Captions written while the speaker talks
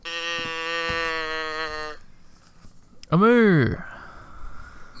Moo.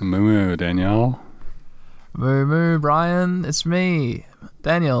 Moo, Danielle. Moo, Brian. It's me,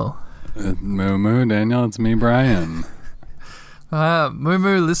 Daniel. Moo, Daniel. It's me, Brian.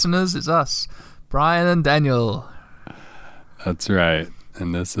 Moo, listeners. It's us, Brian and Daniel. That's right.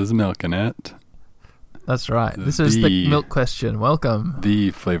 And this is Milking It. That's right. This is the milk question. Welcome.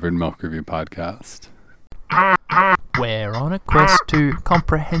 The Flavored Milk Review Podcast. We're on a quest to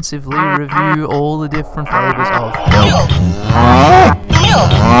comprehensively review all the different flavors of milk.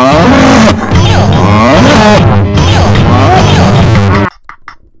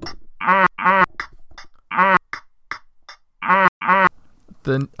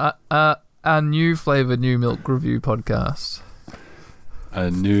 Our new flavored new milk review podcast. A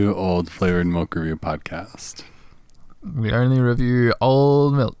new old Flavored Milk Review Podcast. We only review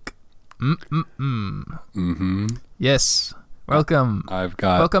old milk. Yes. Welcome.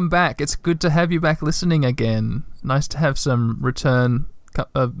 Welcome back. It's good to have you back listening again. Nice to have some return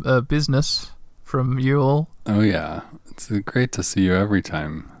business from you all. Oh yeah, it's great to see you every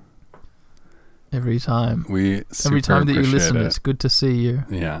time. Every time. Every time that you listen, it's good to see you.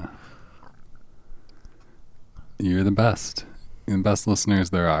 Yeah. You're the best. You're the best listeners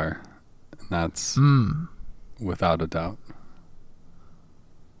there are. And that's without a doubt.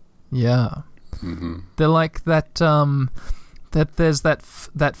 Yeah. Mm-hmm. They're like that that there's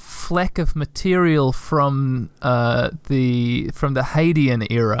that fleck of material from the Hadean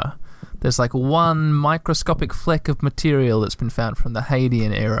era. There's like one microscopic fleck of material that's been found from the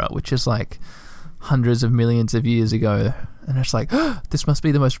Hadean era, which is like hundreds of millions of years ago. And it's like, oh, this must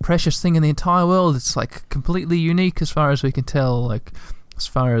be the most precious thing in the entire world. It's like completely unique as far as we can tell, like as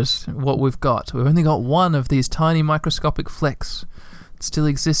far as what we've got. We've only got one of these tiny microscopic flecks. It still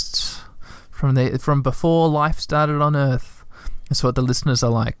exists from before life started on Earth. That's what the listeners are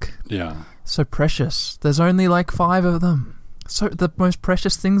like. Yeah. So precious. There's only like 5 of them. So the most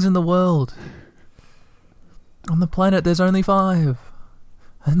precious things in the world. On the planet, there's only 5.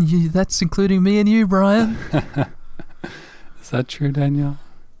 And that's including me and you, Brian. Is that true, Danielle?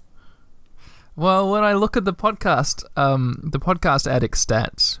 Well, when I look at the podcast addict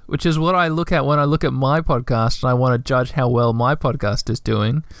stats, which is what I look at when I look at my podcast and I want to judge how well my podcast is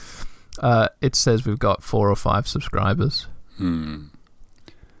doing, it says we've got 4 or 5 subscribers.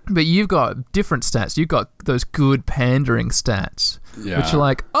 But you've got different stats. You've got those good pandering stats, which are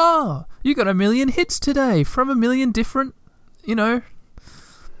like, oh, you got 1 million hits today from 1 million different,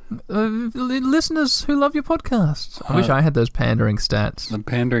 listeners who love your podcast. I wish I had those pandering stats. The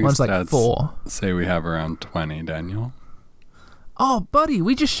pandering One's stats like 4. say we have around 20, Daniel. Oh, buddy,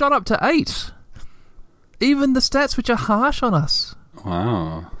 we just shot up to 8. Even the stats which are harsh on us.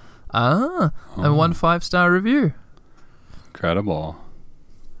 Wow. And 1 5-star review. Incredible.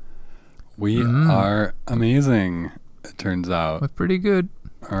 We are amazing, it turns out. We're pretty good.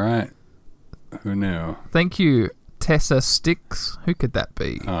 All right. Who knew? Thank you, Tessa Sticks. Who could that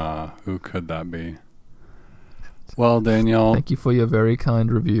be? Who could that be? Well, Danielle. Thank you for your very kind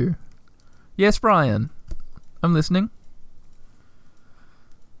review. Yes, Brian. I'm listening.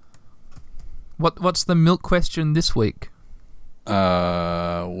 What's the milk question this week?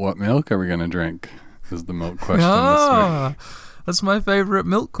 What milk are we going to drink? Is the milk question this week. That's my favorite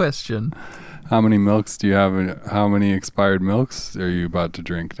milk question. How many milks do you have? How many expired milks are you about to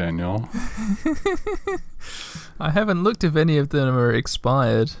drink, Daniel? I haven't looked if any of them are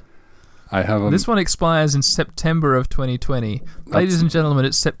expired. I have This one expires in September of 2020. Ladies and gentlemen,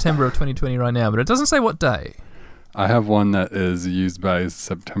 it's September of 2020 right now, but it doesn't say what day. I have one that is used by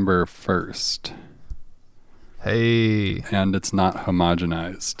September 1st. Hey. And it's not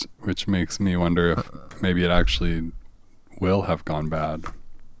homogenized, which makes me wonder if maybe it actually will have gone bad.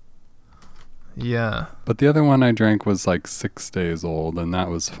 Yeah. But the other one I drank was like 6 days old, and that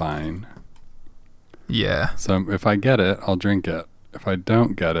was fine. Yeah. So if I get it, I'll drink it. If I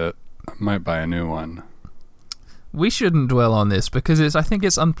don't get it, I might buy a new one. We shouldn't dwell on this because I think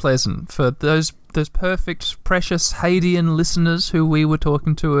it's unpleasant for those perfect, precious Hadean listeners who we were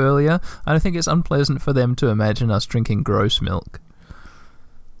talking to earlier. I think it's unpleasant for them to imagine us drinking gross milk.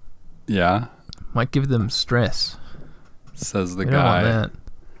 Yeah? Might give them stress. Says the We don't want guy. that.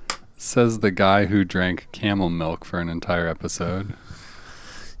 Says the guy who drank camel milk for an entire episode.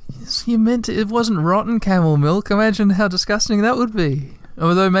 Yes, you meant it wasn't rotten camel milk. Imagine how disgusting that would be.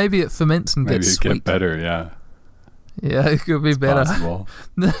 Although maybe it ferments and gets sweet. Maybe it'd get better, yeah. Yeah, it could be better. Possible.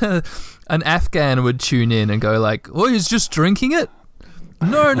 An Afghan would tune in and go like, "Oh, he's just drinking it?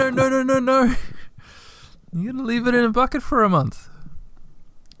 No. You're going to leave it in a bucket for a month."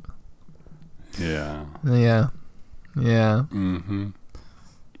 Yeah. Yeah. Mm-hmm.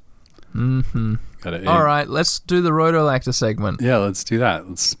 Mm-hmm. Gotta All right, let's do the Rotolactor segment. Yeah, let's do that.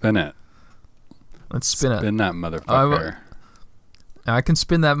 Let's spin it. Let's spin it. Spin that motherfucker. I can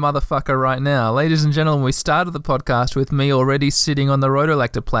spin that motherfucker right now. Ladies and gentlemen, we started the podcast with me already sitting on the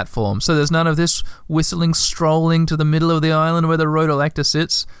Rotolactor platform. So there's none of this whistling, strolling to the middle of the island where the Rotolactor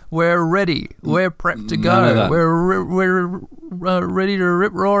sits. We're ready. We're prepped to None of go. that. We're ready to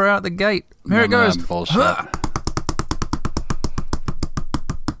rip roar out the gate. Here it None of goes. that bullshit. Huh.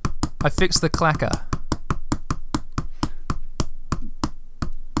 I fixed the clacker.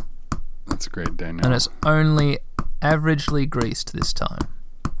 That's great, Daniel. And it's only averagely greased this time.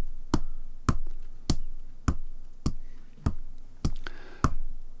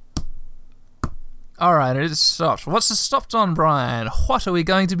 Alright, it is stopped. What's it stopped on, Brian? What are we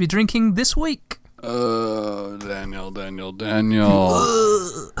going to be drinking this week? Oh, Daniel.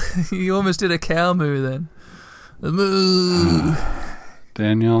 You almost did a cow moo then. The moo.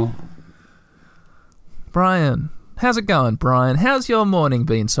 Daniel. Brian, how's it going, Brian? How's your morning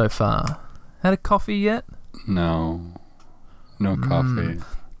been so far? Had a coffee yet? No coffee.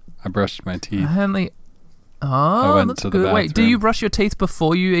 I brushed my teeth. Only. I Oh, went that's to the good. Wait, do bathroom. you brush your teeth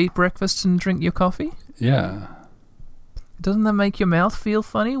before you eat breakfast and drink your coffee? Yeah. Doesn't that make your mouth feel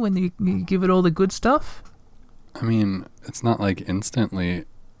funny when you give it all the good stuff? I mean, it's not like instantly.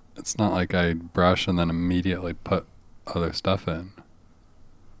 It's not like I brush and then immediately put other stuff in.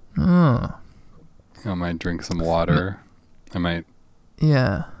 Oh, I might drink some water. I might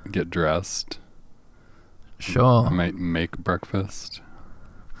yeah, get dressed. I sure. might make breakfast.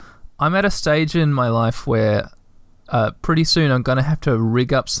 I'm at a stage in my life where pretty soon I'm going to have to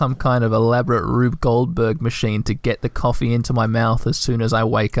rig up some kind of elaborate Rube Goldberg machine to get the coffee into my mouth as soon as I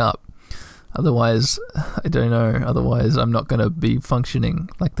wake up. Otherwise, I don't know. Otherwise, I'm not going to be functioning.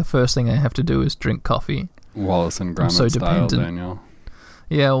 Like, the first thing I have to do is drink coffee. Wallace and Gromit so style, dependent. Daniel.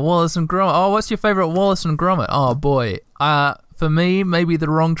 Yeah, Wallace and Gromit. Oh, what's your favorite Wallace and Gromit? Oh, boy. For me, maybe The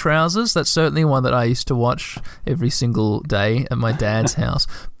Wrong Trousers. That's certainly one that I used to watch every single day at my dad's house.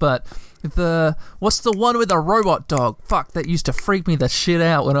 But what's the one with the robot dog? Fuck, that used to freak me the shit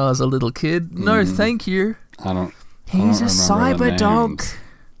out when I was a little kid. No, thank you. I don't He's a remember the cyber dog. names.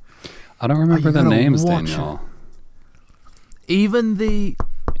 I don't remember you the gotta names, watch Daniel. Even the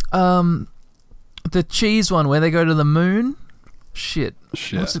cheese one where they go to the moon. Shit.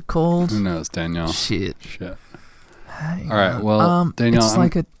 What's it called? Who knows, Daniel? Shit. Hang All right, on. well, Daniel,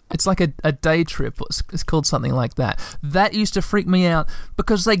 it's like a day trip. It's called something like that. That used to freak me out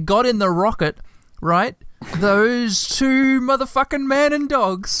because they got in the rocket, right? Those two motherfucking man and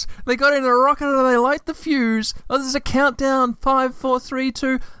dogs. They got in a rocket and they light the fuse. Oh, there's a countdown. 5, 4, 3,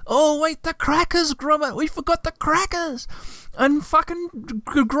 2. Oh, wait, the crackers, Gromit. We forgot the crackers. And fucking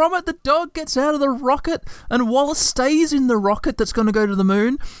Gromit the dog gets out of the rocket and Wallace stays in the rocket that's going to go to the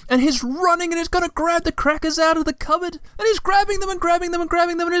moon and he's running and he's going to grab the crackers out of the cupboard and he's grabbing them and grabbing them and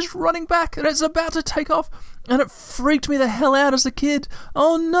grabbing them and he's running back and it's about to take off and it freaked me the hell out as a kid.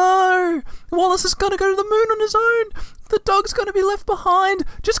 Oh no! Wallace is going to go to the moon on his own! The dog's going to be left behind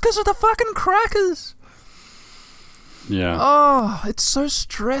just because of the fucking crackers! Yeah. Oh, it's so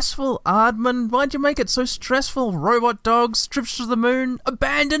stressful, Aardman. Why'd you make it so stressful? Robot dogs, trips to the moon,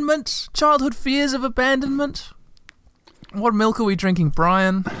 abandonment, childhood fears of abandonment. What milk are we drinking,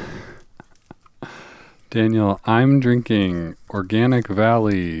 Brian? Daniel, I'm drinking Organic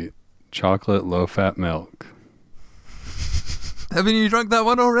Valley chocolate low-fat milk. Haven't you drunk that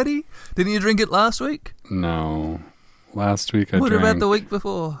one already? Didn't you drink it last week? No. Last week I What drank... about the week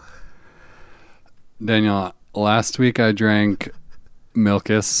before? Daniel, last week I drank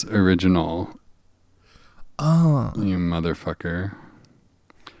Milkus Original. Oh, You motherfucker.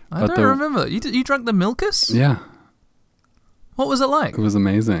 I don't remember. You drank the Milkus? Yeah. What was it like? It was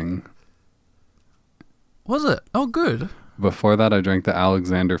amazing. Was it? Oh, good. Before that, I drank the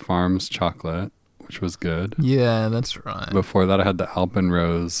Alexander Farms chocolate, which was good. Yeah, that's right. Before that, I had the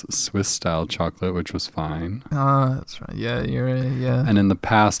Alpenrose Swiss-style chocolate, which was fine. Oh, that's right. Yeah, yeah. And in the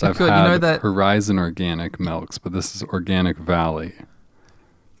past, I've Good, you had know that- Horizon Organic milks, but this is Organic Valley,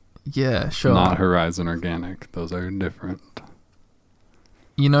 Yeah, sure. not Horizon Organic. Those are different.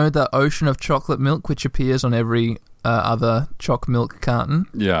 You know the ocean of chocolate milk, which appears on every other choc milk carton?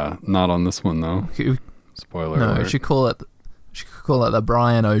 Yeah, not on this one, though. Spoiler No, alert. we should call it the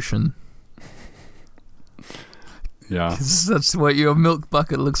Brian Ocean. Yeah. 'Cause that's what your milk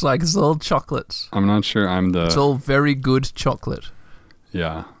bucket looks like. It's all chocolates. I'm not sure I'm the... It's all very good chocolate.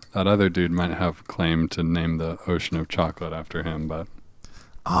 Yeah. That other dude might have claimed to name the ocean of chocolate after him, but...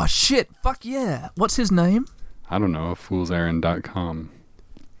 Oh, shit. Fuck yeah. What's his name? I don't know. foolserrand.com.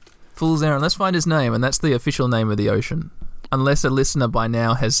 Fool's Errand. Let's find his name, and that's the official name of the ocean. Unless a listener by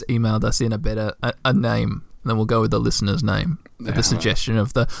now has emailed us in a name. Then we'll go with the listener's name. The suggestion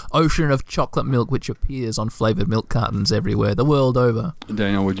of the ocean of chocolate milk which appears on flavoured milk cartons everywhere, the world over.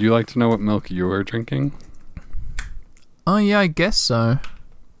 Daniel, would you like to know what milk you were drinking? Oh, yeah, I guess so.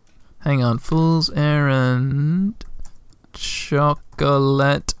 Hang on. Fool's Errand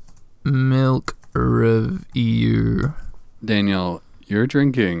chocolate milk review. Daniel, you're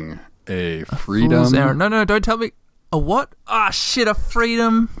drinking a Freedom... Fool's Errand. No, don't tell me. A what? Ah, shit, a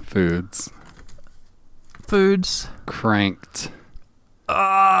Freedom... Foods. Cranked.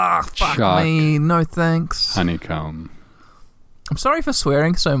 Ah, fuck Chalk. me. No thanks. Honeycomb. I'm sorry for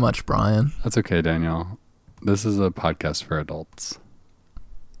swearing so much, Brian. That's okay, Daniel. This is a podcast for adults.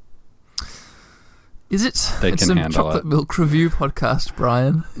 Is it? They it's can a handle chocolate it. milk review podcast,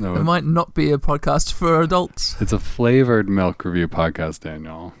 Brian. No, It might not be a podcast for adults. it's a flavored milk review podcast,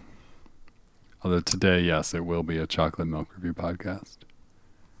 Daniel. Although today, yes, it will be a chocolate milk review podcast.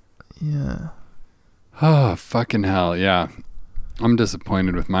 Yeah. Oh, fucking hell, yeah. I'm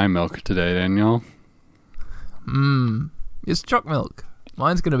disappointed with my milk today, Daniel. It's choc milk.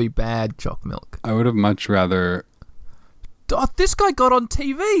 Mine's going to be bad choc milk. I would have much rather... Oh, this guy got on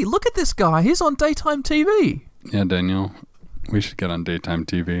TV. Look at this guy. He's on daytime TV. Yeah, Daniel, we should get on daytime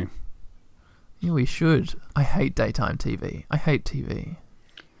TV. Yeah, we should. I hate daytime TV. I hate TV.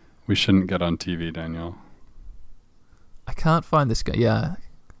 We shouldn't get on TV, Daniel. I can't find this guy. Yeah.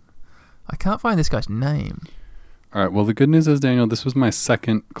 I can't find this guy's name. All right, well, the good news is, Daniel, this was my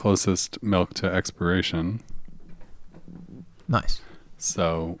second closest milk to expiration. Nice.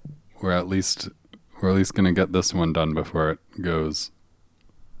 So we're at least going to get this one done before it goes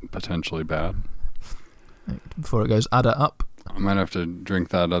potentially bad. Before it goes udder up. I might have to drink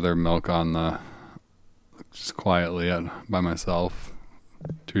that other milk just quietly by myself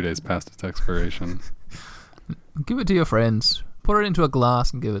 2 days past its expiration. Give it to your friends. Put it into a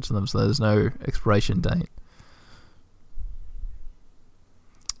glass and give it to them so there's no expiration date.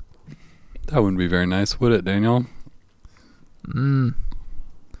 That wouldn't be very nice, would it, Daniel?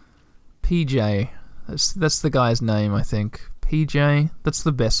 PJ. That's the guy's name, I think. PJ. That's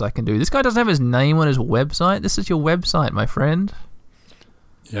the best I can do. This guy doesn't have his name on his website. This is your website, my friend.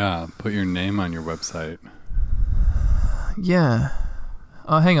 Yeah, put your name on your website. Yeah.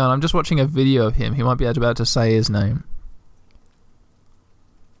 Oh, hang on. I'm just watching a video of him. He might be about to say his name.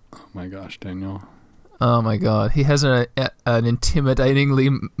 Oh my gosh, Daniel. Oh my god. He has an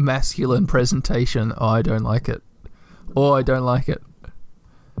intimidatingly masculine presentation. Oh, I don't like it.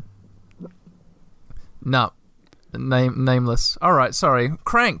 No. Nameless. Alright, sorry.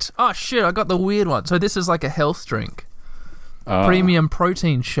 Cranked. Oh shit, I got the weird one. So this is like a health drink. Premium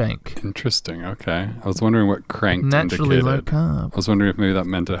protein shake. Interesting, okay. I was wondering what cranked Naturally indicated. low carb. I was wondering if maybe that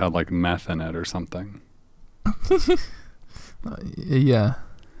meant it had like meth in it or something. Yeah.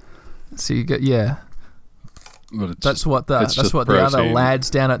 So you get, yeah. But That's what the other protein. lads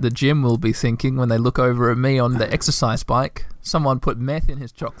down at the gym will be thinking when they look over at me on the exercise bike. Someone put meth in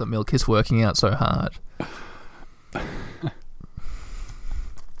his chocolate milk. He's working out so hard.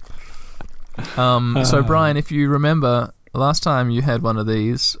 So Brian, if you remember, last time you had one of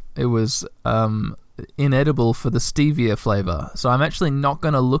these, it was inedible for the stevia flavor. So I'm actually not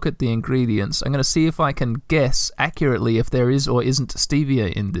going to look at the ingredients. I'm going to see if I can guess accurately if there is or isn't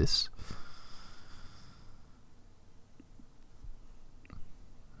stevia in this.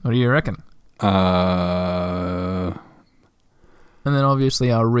 What do you reckon? I'm And then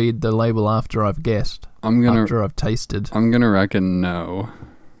obviously I'll read the label after I've guessed. After I've tasted. gonna reckon no.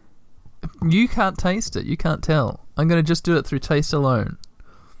 You can't taste it. You can't tell. I'm going to just do it through taste alone.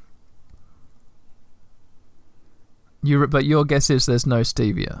 But your guess is there's no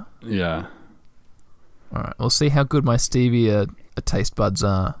stevia. Yeah. All right. We'll see how good my stevia taste buds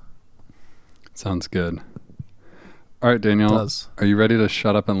are. Sounds good. All right, Daniel. Does. Are you ready to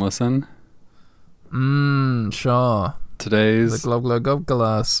shut up and listen? Sure. The Today's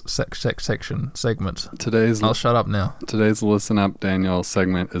Globglass section segment. today's I'll shut up now. today's Listen Up, Daniel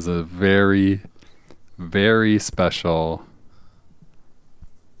segment is a very, very special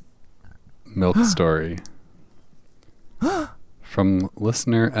milk story from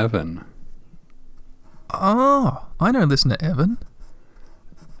listener Evan. Oh, I know listener Evan.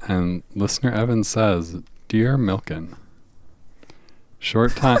 And listener Evan says, "Dear Milken,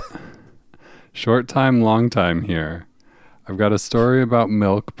 short time, long time here. I've got a story about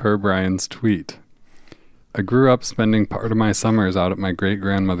milk per Brian's tweet. I grew up spending part of my summers out at my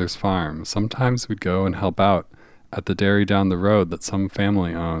great-grandmother's farm. Sometimes we'd go and help out at the dairy down the road that some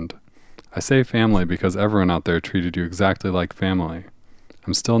family owned. I say family because everyone out there treated you exactly like family.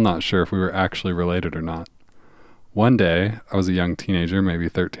 I'm still not sure if we were actually related or not. One day, I was a young teenager, maybe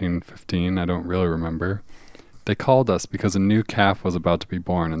 13, 15, I don't really remember. They called us because a new calf was about to be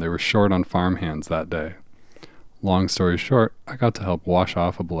born and they were short on farm hands that day. Long story short, I got to help wash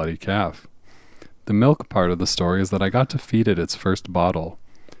off a bloody calf. The milk part of the story is that I got to feed it its first bottle.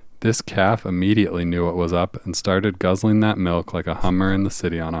 This calf immediately knew what was up and started guzzling that milk like a Hummer in the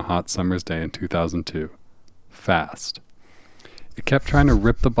city on a hot summer's day in 2002. Fast. It kept trying to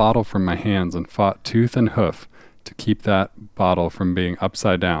rip the bottle from my hands and fought tooth and hoof to keep that bottle from being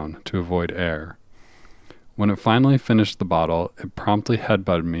upside down to avoid air. When it finally finished the bottle, it promptly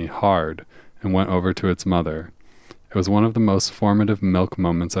headbutted me hard and went over to its mother. It was one of the most formative milk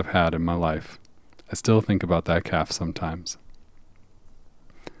moments I've had in my life. I still think about that calf sometimes.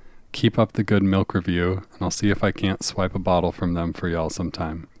 Keep up the good milk review, and I'll see if I can't swipe a bottle from them for y'all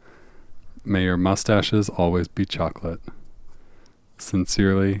sometime. May your mustaches always be chocolate.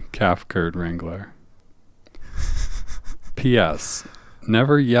 Sincerely, Calf Curd Wrangler. P.S.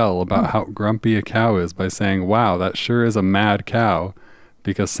 Never yell about how grumpy a cow is by saying, "Wow, that sure is a mad cow,"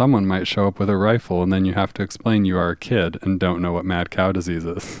 because someone might show up with a rifle and then you have to explain you are a kid and don't know what mad cow disease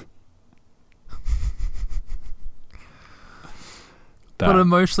is. What a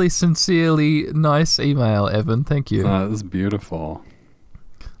mostly sincerely nice email, Evan. Thank you. That was beautiful.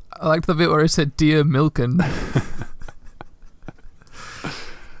 I liked the bit where it said, "Dear Milken."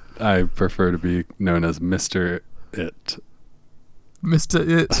 I prefer to be known as Mr. It. Mr.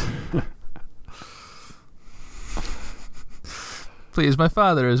 It. Please, my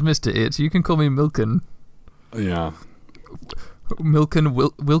father is Mr. It. You can call me Milken. Yeah. Milken,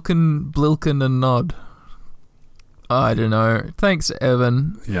 Wilken, Blilken, and Nod. I don't know. Thanks,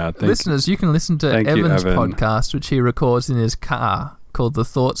 Evan. Yeah, listeners, you can listen to Evan's podcast, which he records in his car, called The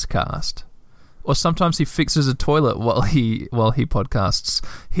Thoughts Cast. Or sometimes he fixes a toilet while he podcasts.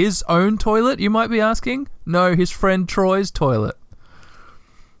 His own toilet, you might be asking? No, his friend Troy's toilet.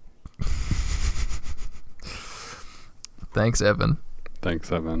 Thanks, Evan.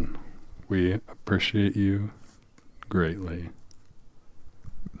 Thanks, Evan. We appreciate you greatly.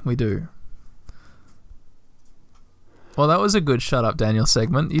 We do. Well, that was a good Shut Up Daniel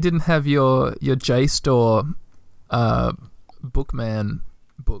segment. You didn't have your JSTOR Bookman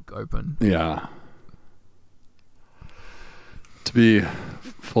book open. Yeah. To be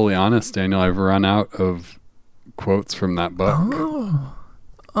fully honest, Daniel, I've run out of quotes from that book.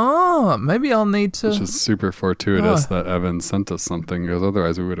 Oh, maybe I'll need to... Which is super fortuitous that Evan sent us something, because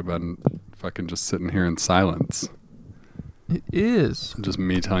otherwise we would have been fucking just sitting here in silence. It is. Just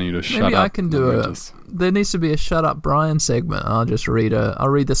me telling you to shut up. Maybe I can do there needs to be a Shut Up Brian segment. I'll just read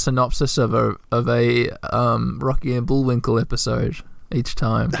the synopsis of a Rocky and Bullwinkle episode each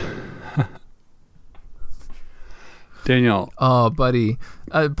time. Daniel. Oh, buddy.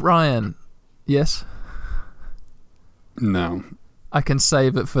 Brian. Yes? No. I can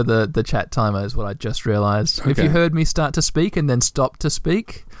save it for the chat timer is what I just realized. Okay. If you heard me start to speak and then stop to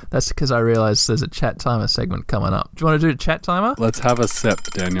speak, that's because I realized there's a chat timer segment coming up. Do you want to do a chat timer? Let's have a sip,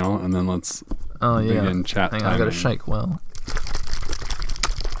 Daniel, and then let's begin chat timing. I've got to shake well.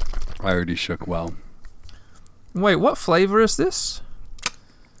 I already shook well. Wait, what flavor is this?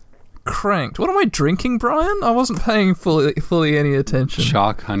 Cranked. What am I drinking, Brian? I wasn't paying fully any attention.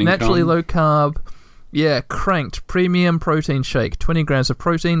 Chalk honeycomb. Naturally low carb. Yeah, Cranked premium protein shake. 20 grams of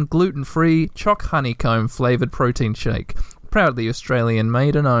protein, gluten-free, choc honeycomb flavored protein shake. Proudly Australian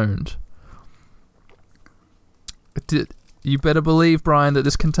made and owned. You better believe, Brian, that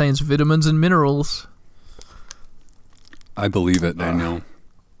this contains vitamins and minerals. I believe it, Daniel.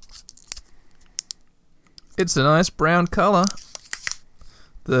 It's a nice brown colour.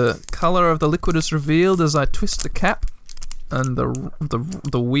 The colour of the liquid is revealed as I twist the cap, and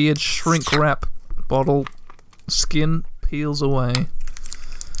the weird shrink wrap bottle skin peels away,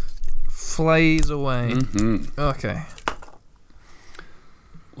 flays away. Mm-hmm. Okay.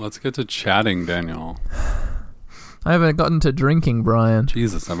 Let's get to chatting, Daniel. I haven't gotten to drinking, Brian.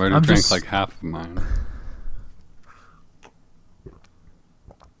 Jesus, I've already drank like half of mine.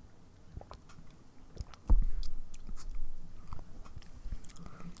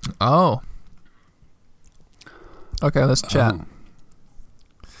 Oh. Okay, let's chat.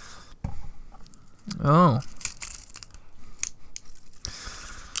 Oh.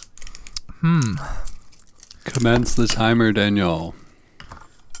 Commence the timer, Daniel.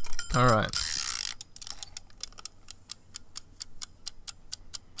 All right.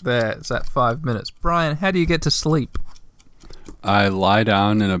 There, it's at 5 minutes. Brian, how do you get to sleep? I lie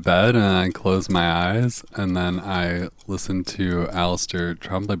down in a bed and I close my eyes, and then I listen to Alistair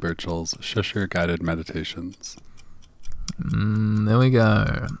Trombley-Birchall's Shusher guided meditations. There we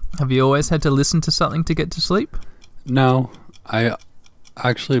go. Have you always had to listen to something to get to sleep? No, I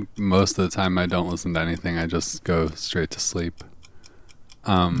actually most of the time I don't listen to anything. I just go straight to sleep.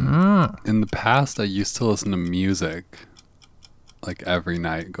 In the past, I used to listen to music like every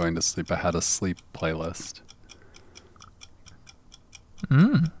night going to sleep. I had a sleep playlist.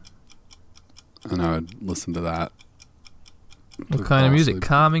 And I would listen to that. What kind of music? Asleep.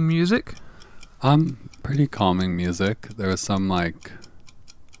 Calming music? Pretty calming music. There was some like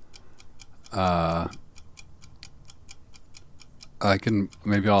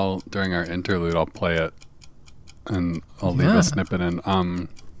during our interlude I'll play it and I'll leave a snippet in.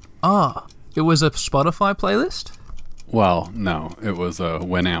 It was a Spotify playlist? Well, no, it was a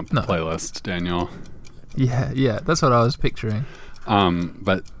Winamp playlist, Daniel. Yeah, that's what I was picturing.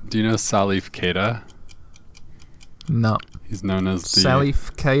 But do you know Salif Keita? No. He's known as the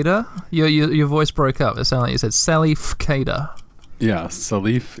Salif Keita? Your voice broke up. It sounded like you said Salif Keita. Yeah,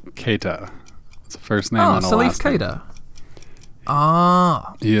 Salif Keita. It's the first name and a Salif last name. Keita.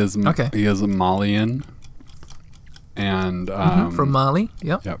 Ah. He is Okay. He is a Malian. And from Mali.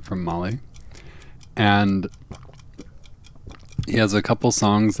 Yep. Yeah, from Mali. And he has a couple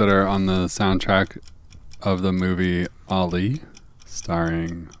songs that are on the soundtrack of the movie Ali,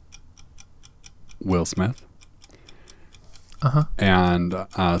 starring Will Smith. And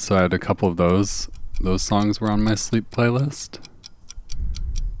so I had a couple of those. Those songs were on my sleep playlist.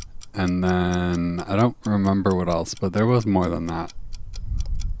 And then I don't remember what else, but there was more than that.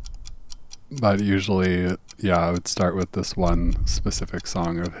 But usually, I would start with this one specific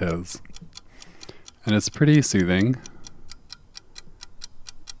song of his. And it's pretty soothing.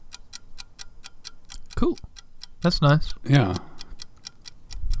 Cool. That's nice. Yeah.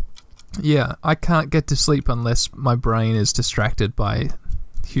 Yeah, I can't get to sleep unless my brain is distracted by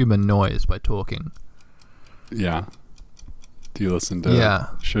human noise, by talking. Yeah. Do you listen to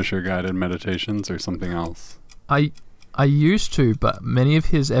Shusher guided meditations or something else? I used to, but many of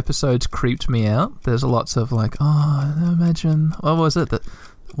his episodes creeped me out. There's lots of like, imagine, what was it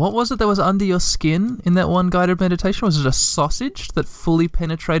that was under your skin in that one guided meditation? Was it a sausage that fully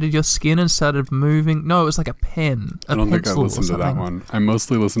penetrated your skin and started moving? No, it was like a pen. I don't think I listened to that one. I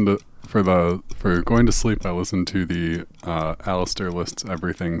mostly listened to for going to sleep. I listened to the Alistair Lists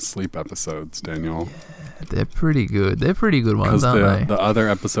Everything sleep episodes. Daniel, they're pretty good. They're pretty good ones, aren't they? The other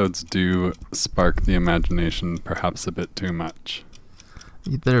episodes do spark the imagination, perhaps a bit too much.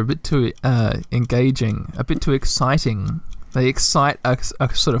 They're a bit too engaging, a bit too exciting. They excite a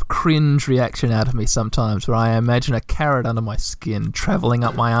sort of cringe reaction out of me sometimes, where I imagine a carrot under my skin traveling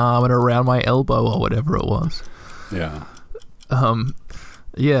up my arm and around my elbow or whatever it was. Yeah.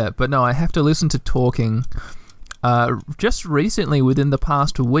 Yeah, but no, I have to listen to talking. Just recently, within the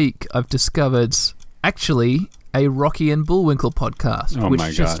past week, I've discovered actually a Rocky and Bullwinkle podcast,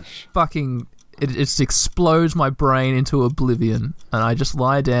 which just fucking it just explodes my brain into oblivion, and I just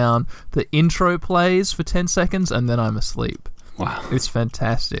lie down. The intro plays for 10 seconds, and then I'm asleep. Wow, it's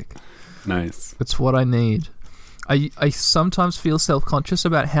fantastic. Nice. It's what I need. I sometimes feel self-conscious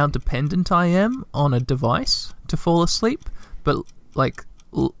about how dependent I am on a device to fall asleep, but like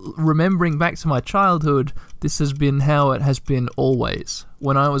remembering back to my childhood, this has been how it has been always.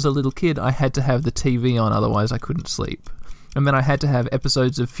 When I was a little kid, I had to have the TV on, otherwise I couldn't sleep. And then I had to have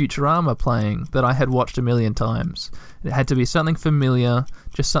episodes of Futurama playing that I had watched a million times. It had to be something familiar,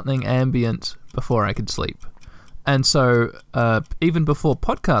 just something ambient before I could sleep. And so even before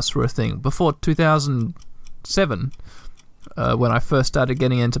podcasts were a thing, before 2007, when I first started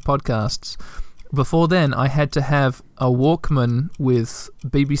getting into podcasts, before then, I had to have a Walkman with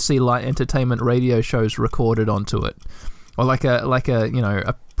BBC Light Entertainment radio shows recorded onto it, or like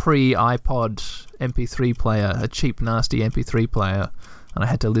a pre-iPod MP3 player, a cheap, nasty MP3 player, and I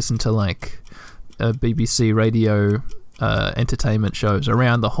had to listen to like BBC radio entertainment shows,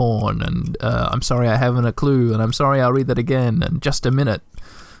 Around the Horn, and I'm Sorry I Haven't a Clue, and I'm Sorry I'll Read That Again, and Just a Minute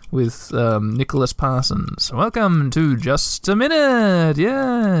with Nicholas Parsons. Welcome to Just a Minute,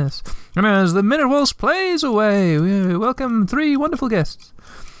 yes. And as the minute waltz plays away, we welcome 3 wonderful guests.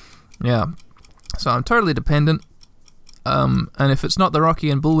 Yeah, so I'm totally dependent. And if it's not the Rocky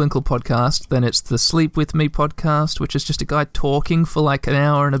and Bullwinkle podcast, then it's the Sleep With Me podcast, which is just a guy talking for like an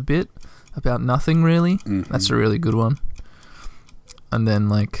hour and a bit about nothing, really. Mm-hmm. That's a really good one. And then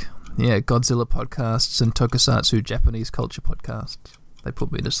Godzilla podcasts and tokusatsu Japanese culture podcasts. They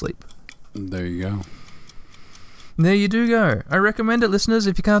put me to sleep. There you go. There you do go. I recommend it, listeners.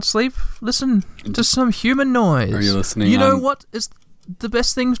 If you can't sleep, listen to some human noise. Are you listening? You know what is the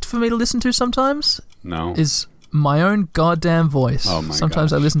best thing for me to listen to sometimes? No. Is my own goddamn voice. Oh my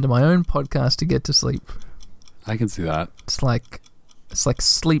Sometimes gosh. I listen to my own podcast to get to sleep. I can see that. It's like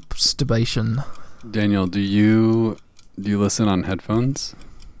sleep stubation. Daniel, do you listen on headphones?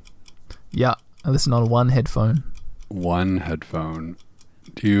 Yeah, I listen on one headphone. One headphone.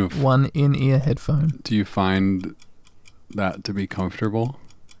 Do you One in-ear headphone. Do you find that to be comfortable?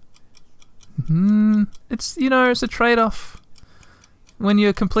 It's it's a trade-off. When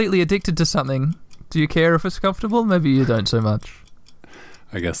you're completely addicted to something, do you care if it's comfortable? Maybe you don't so much.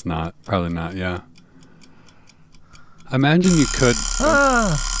 I guess not. Probably not. Yeah. I imagine you could.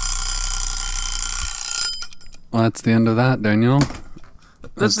 Well, that's the end of that, Daniel.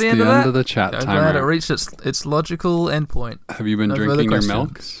 That's the end of that. Of the chat I'm timer. glad it reached its logical endpoint. Have you been No drinking further your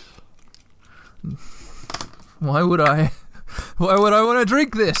milk? questions. Why would I want to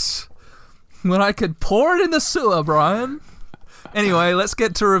drink this when I could pour it in the sewer, Brian? Anyway, let's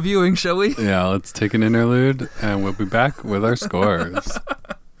get to reviewing, shall we? Yeah, let's take an interlude, and we'll be back with our scores.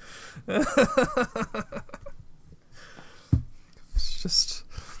 It's just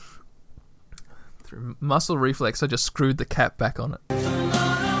through muscle reflex, I just screwed the cap back on it.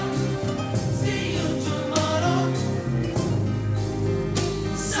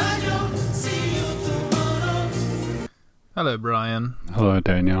 Hello, Brian. Hello,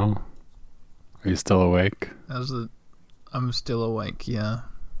 Daniel. Are you still awake? I'm still awake, yeah.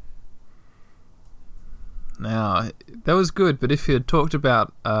 Now, that was good, but if you had talked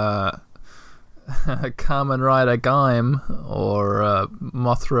about Kamen Rider Gaim or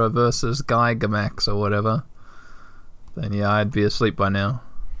Mothra versus Gigamax or whatever, then yeah, I'd be asleep by now.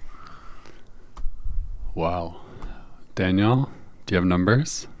 Wow. Daniel, do you have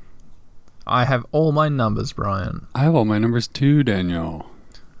numbers? I have all my numbers, Brian. I have all my numbers too, Daniel.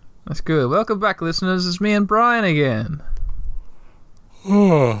 That's good. Welcome back, listeners. It's me and Brian again. We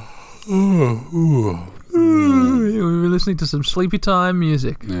were listening to some sleepy time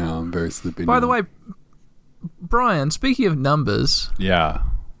music. Yeah, I'm very sleepy By now. the way, Brian, speaking of numbers, Yeah.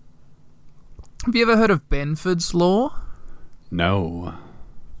 have you ever heard of Benford's Law? No.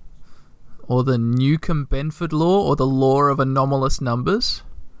 Or the Newcomb-Benford Law, or the Law of Anomalous Numbers?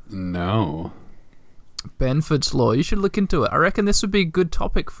 No. Benford's Law. You should look into it. I reckon this would be a good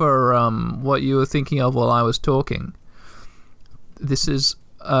topic for what you were thinking of while I was talking. This is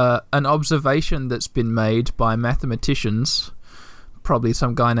an observation that's been made by mathematicians, probably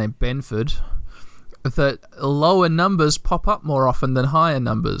some guy named Benford, that lower numbers pop up more often than higher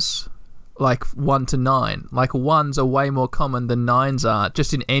numbers, like 1 to 9. Like 1s are way more common than 9s are,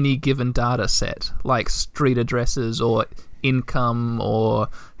 just in any given data set, like street addresses or income or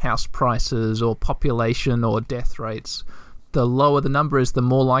house prices or population or death rates. The lower the number is, the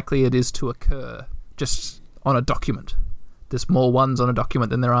more likely it is to occur just on a document. There's more 1s on a document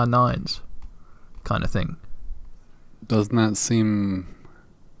than there are 9s, kind of thing. Doesn't that seem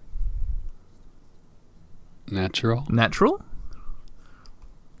natural? Natural?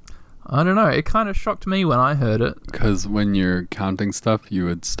 I don't know. It kind of shocked me when I heard it. Because when you're counting stuff, you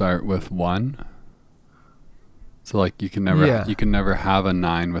would start with 1. So like you can never have a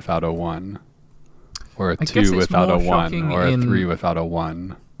 9 without a 1, or a 2 without a 1, or a 3 without a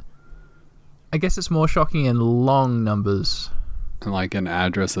 1. I guess it's more shocking in long numbers. And like in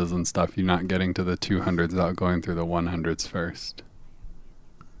addresses and stuff, you're not getting to the 200s without going through the 100s first.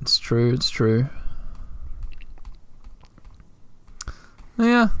 It's true.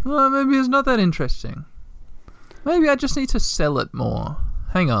 Yeah, well, maybe it's not that interesting. Maybe I just need to sell it more.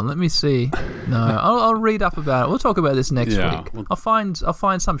 Hang on, let me see. No, I'll read up about it. We'll talk about this next week. I'll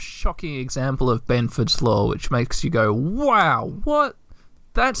find some shocking example of Benford's Law which makes you go, wow, what?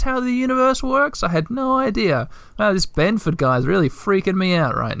 That's how the universe works? I had no idea. Wow, this Benford guy is really freaking me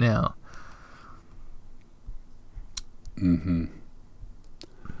out right now. Mm-hmm.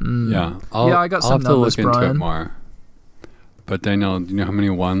 Yeah, I got I'll some have to numbers, look into Brian. it more. But Daniel, do you know how many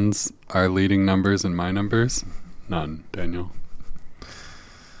 1s are leading numbers in my numbers? None, Daniel.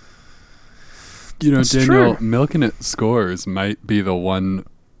 You know, It's Daniel, true. Milking It scores might be the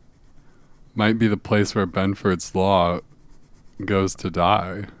place where Benford's Law goes to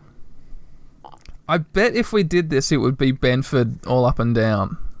die. I bet if we did this, it would be Benford all up and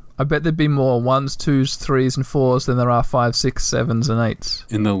down. I bet there'd be more 1s, 2s, 3s, and 4s than there are 5s, 6s, 7s, and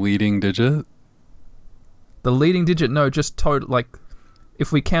 8s. In the leading digit? The leading digit, no, just total. Like,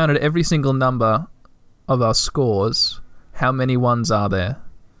 if we counted every single number of our scores, how many 1s are there?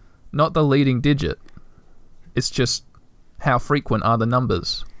 Not the leading digit. It's just how frequent are the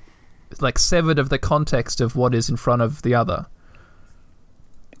numbers. It's like severed of the context of what is in front of the other.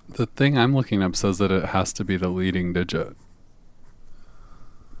 The thing I'm looking up says that it has to be the leading digit.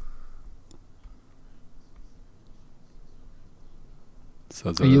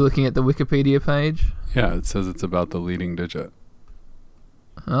 Are you looking at the Wikipedia page? Yeah, it says it's about the leading digit.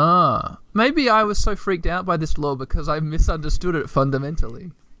 Maybe I was so freaked out by this law because I misunderstood it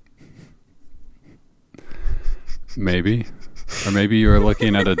fundamentally. Maybe. Or maybe you were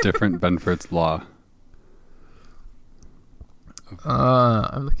looking at a different Benford's Law.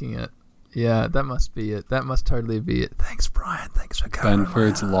 I'm looking at... Yeah, that must be it. That must totally be it. Thanks, Brian. Thanks for coming.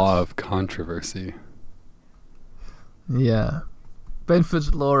 Benford's Law of Controversy. Yeah.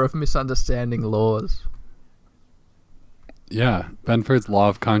 Benford's Law of Misunderstanding Laws. Yeah, Benford's Law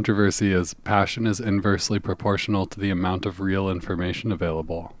of Controversy is passion is inversely proportional to the amount of real information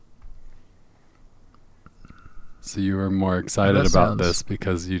available. So you were more excited about this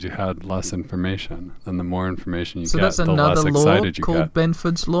because you had less information. And the more information you get, the less excited you get. So that's another law called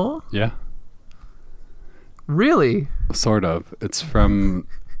Benford's Law? Yeah. Really? Sort of. It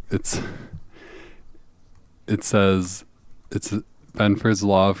says Benford's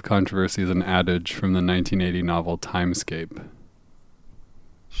Law of Controversy is an adage from the 1980 novel Timescape.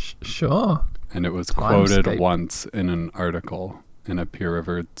 Sure. And it was quoted once in an article in a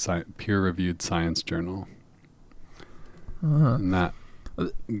peer-reviewed science journal. And that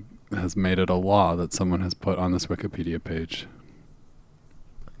has made it a law that someone has put on this Wikipedia page.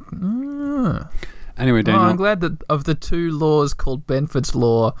 Anyway, Daniel. I'm glad that of the two laws called Benford's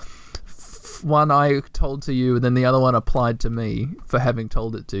Law, one I told to you and then the other one applied to me for having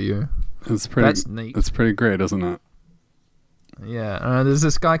told it to you. That's neat. It's pretty great, isn't it? Yeah. There's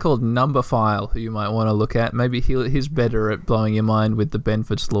this guy called Numberphile who you might want to look at. Maybe he's better at blowing your mind with the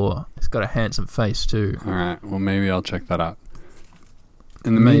Benford's Law. He's got a handsome face too. All right. Well, maybe I'll check that out.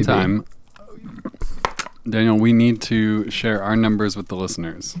 In the meantime, Daniel, we need to share our numbers with the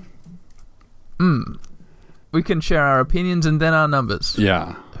listeners. We can share our opinions and then our numbers.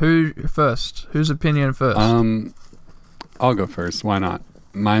 Yeah. Who first? Whose opinion first? I'll go first. Why not?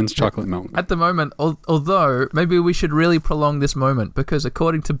 Mine's chocolate milk. At the moment, although maybe we should really prolong this moment because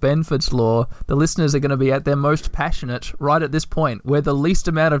according to Benford's Law, the listeners are going to be at their most passionate right at this point where the least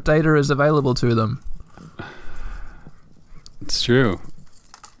amount of data is available to them. It's true.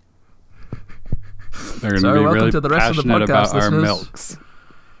 They're going to be really to the rest passionate of the podcast, about our listeners. milks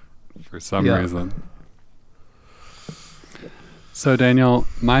for some reason. So, Daniel,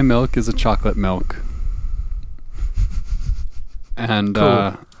 my milk is a chocolate milk. And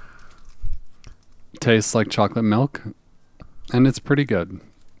tastes like chocolate milk. And it's pretty good.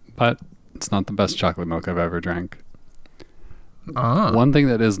 But it's not the best chocolate milk I've ever drank. One thing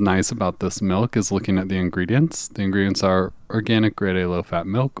that is nice about this milk is looking at the ingredients. The ingredients are organic grade A low-fat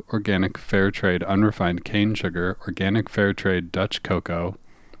milk, organic fair trade unrefined cane sugar, organic fair trade Dutch cocoa,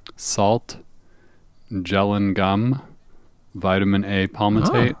 salt, gellan gum, vitamin A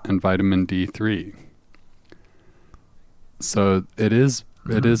palmitate, and vitamin D3. So it is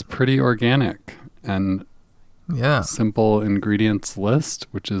pretty organic and simple ingredients list,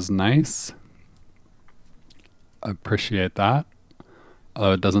 which is nice. I appreciate that.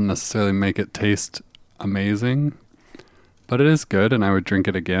 It doesn't necessarily make it taste amazing, but it is good and I would drink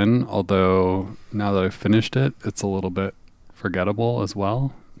it again. Although now that I've finished it, it's a little bit forgettable as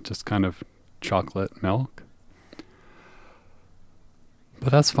well. Just kind of chocolate milk.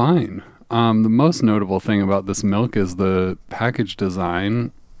 But that's fine. The most notable thing about this milk is the package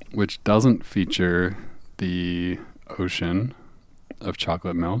design, which doesn't feature the ocean of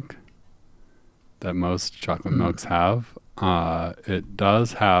chocolate milk that most chocolate milks have. It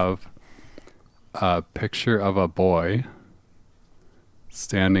does have a picture of a boy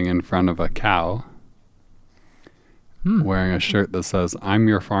standing in front of a cow wearing a shirt that says, "I'm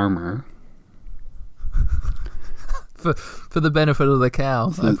your farmer." For the benefit of the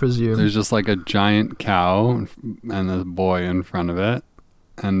cow, I presume. There's just like a giant cow and a boy in front of it.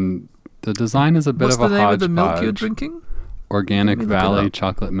 And the design is a bit of a hodgepodge. What's the name of the milk you're drinking? Organic Valley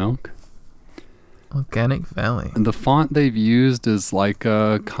chocolate milk. Organic Valley. And the font they've used is like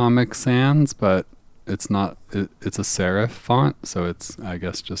Comic Sans, but it's not. It's a serif font, so it's, I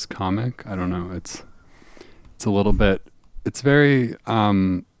guess, just comic. I don't know. It's a little bit. It's very.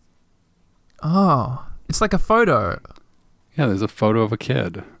 It's like a photo. Yeah, there's a photo of a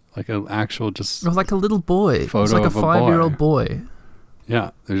kid, like an actual just. Like a little boy. Photo it's like of a 5-year-old boy.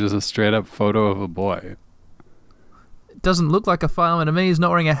 Yeah, there's just a straight up photo of a boy. It doesn't look like a fireman to me. He's not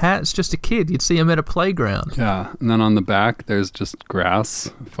wearing a hat. It's just a kid. You'd see him at a playground. Yeah, and then on the back, there's just grass,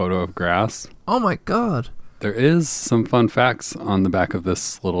 a photo of grass. Oh my God. There is some fun facts on the back of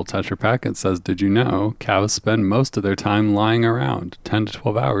this little Tetra Pak. It says, "Did you know cows spend most of their time lying around, 10 to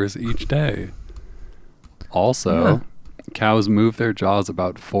 12 hours each day?" Also, cows move their jaws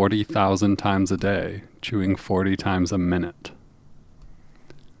about 40,000 times a day, chewing 40 times a minute.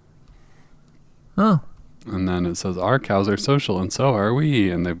 Oh. And then it says, our cows are social and so are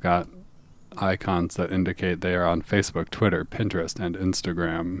we. And they've got icons that indicate they are on Facebook, Twitter, Pinterest, and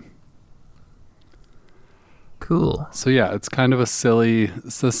Instagram. Cool. So yeah, it's kind of a silly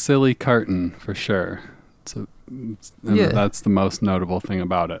carton for sure. That's the most notable thing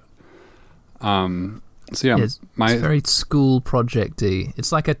about it. So yeah, it's very school project-y.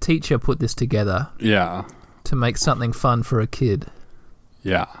 It's like a teacher put this together. Yeah. To make something fun for a kid.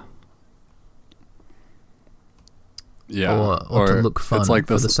 Yeah. Yeah. Or to look fun like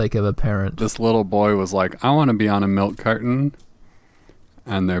for the sake of a parent. This little boy was like, I want to be on a milk carton.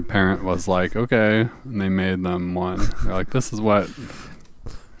 And their parent was like, okay. And they made them one. They're like, this is what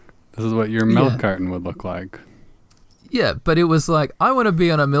your milk carton would look like. Yeah, but it was like, I want to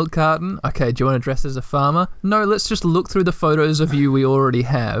be on a milk carton. Okay, do you want to dress as a farmer? No, let's just look through the photos of you we already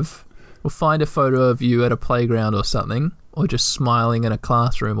have. We'll find a photo of you at a playground or something, or just smiling in a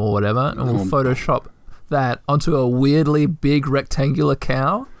classroom or whatever, and we'll Photoshop that onto a weirdly big rectangular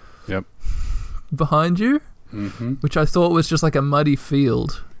cow. Yep. Behind you, which I thought was just like a muddy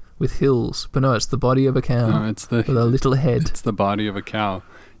field with hills, but no, it's the body of a cow. No, it's with a little head. It's the body of a cow.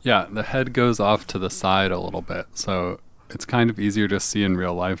 Yeah, the head goes off to the side a little bit, so it's kind of easier to see in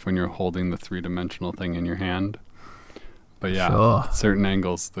real life when you're holding the three-dimensional thing in your hand. But yeah, sure. At certain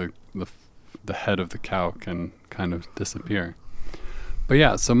angles, the head of the cow can kind of disappear. But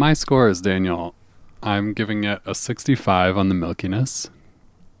yeah, so my score is, Daniel, I'm giving it a 65 on the milkiness,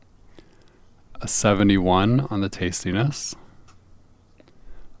 a 71 on the tastiness,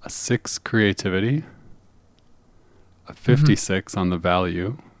 a 6 creativity, a 56 on the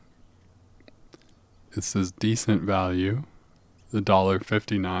value. This is decent value.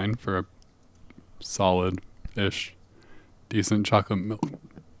 $1.59 for a solid-ish decent chocolate milk.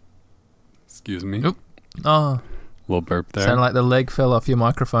 Excuse me. Oop. Oh. Little burp there. Sounded like the leg fell off your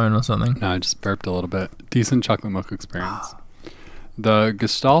microphone or something. No, I just burped a little bit. Decent chocolate milk experience. The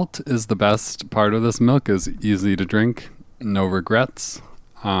Gestalt is the best part of this milk. Is easy to drink. No regrets.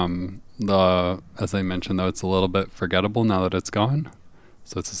 As I mentioned, though, it's a little bit forgettable now that it's gone.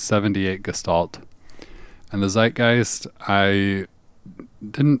 So it's a 78 Gestalt. And the Zeitgeist, I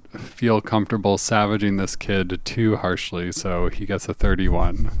didn't feel comfortable savaging this kid too harshly, so he gets a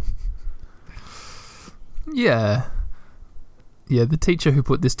 31. Yeah. Yeah, the teacher who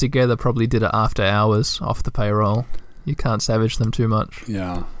put this together probably did it after hours off the payroll. You can't savage them too much.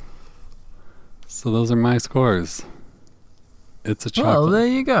 Yeah. So those are my scores. It's a chocolate. Well, there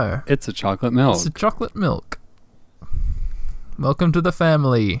you go. It's a chocolate milk. It's a chocolate milk. Welcome to the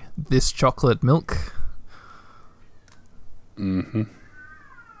family, this chocolate milk. Mm-hmm.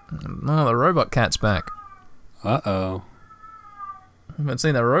 Oh, the robot cat's back. Uh-oh. Haven't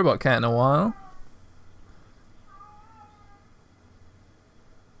seen a robot cat in a while.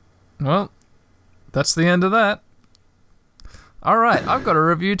 Well, that's the end of that. All right, I've got a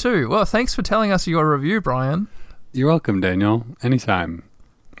review too. Well, thanks for telling us your review, Brian. You're welcome, Daniel. Anytime.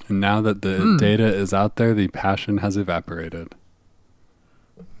 And now that the data is out there, the passion has evaporated.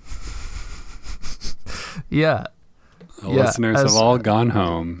 Yeah. The listeners have all gone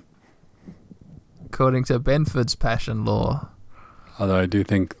home. According to Benford's passion law. Although I do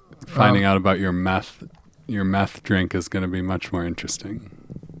think finding out about your meth drink is going to be much more interesting.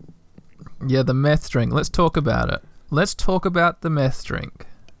 Yeah, the meth drink. Let's talk about it. Let's talk about the meth drink.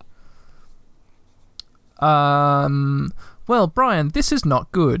 Well, Brian, this is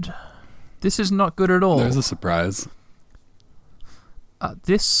not good. This is not good at all. There's a surprise.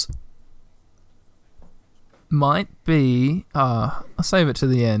 This might be... I'll save it to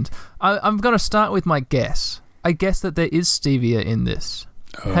the end. I'm going to start with my guess. I guess that there is stevia in this.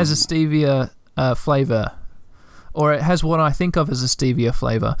 It has a stevia flavour. Or it has what I think of as a stevia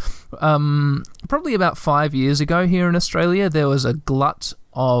flavour. Probably about 5 years ago here in Australia, there was a glut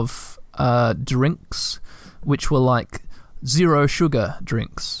of drinks which were like zero sugar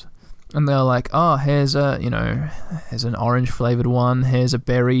drinks. And they're like, oh, here's an orange flavoured one, here's a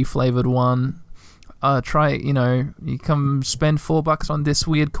berry flavoured one. Try, you come spend $4 on this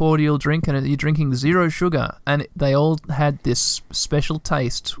weird cordial drink and you're drinking zero sugar. And they all had this special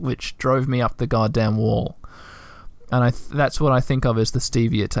taste which drove me up the goddamn wall. And that's what I think of as the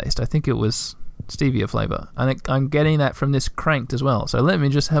stevia taste. I think it was stevia flavour. And I'm getting that from this Cranked as well. So let me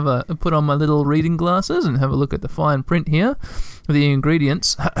just put on my little reading glasses and have a look at the fine print here. The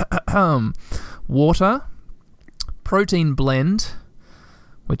ingredients. Water, protein blend,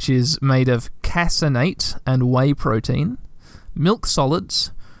 which is made of caseinate and whey protein, milk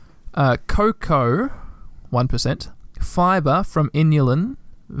solids, cocoa, 1%, fibre from inulin,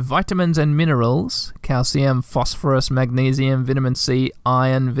 Vitamins and minerals: calcium, phosphorus, magnesium, vitamin C,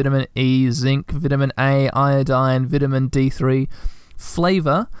 iron, vitamin E, zinc, vitamin A, iodine, vitamin D3.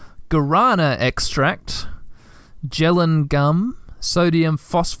 Flavor: guarana extract, gellan gum, sodium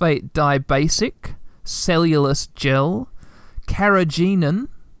phosphate dibasic, cellulose gel, carrageenan,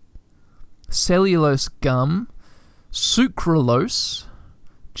 cellulose gum, sucralose,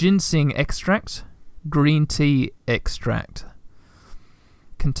 ginseng extract, green tea extract.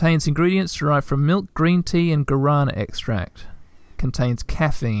 Contains ingredients derived from milk, green tea, and guarana extract. Contains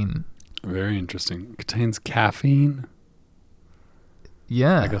caffeine. Very interesting. Contains caffeine?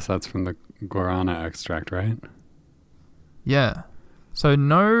 Yeah. I guess that's from the guarana extract, right? Yeah. So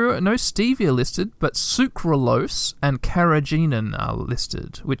no stevia listed, but sucralose and carrageenan are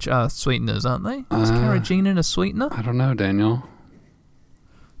listed, which are sweeteners, aren't they? Is carrageenan a sweetener? I don't know, Daniel.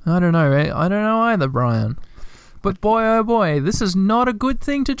 I don't know. I don't know either, Brian. But boy, oh boy, this is not a good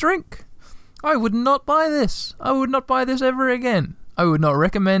thing to drink. I would not buy this. I would not buy this ever again. I would not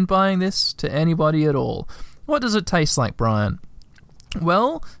recommend buying this to anybody at all. What does it taste like, Brian?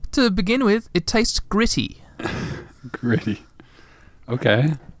 Well, to begin with, it tastes gritty. Gritty.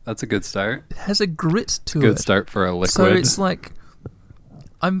 Okay, that's a good start. It has a grit to it. Good start for a liquid. So it's like,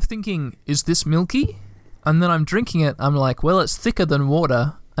 I'm thinking, is this milky? And then I'm drinking it, I'm like, well, it's thicker than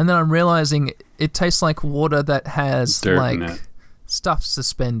water. And then I'm realizing it tastes like water that has dirt like in it. stuff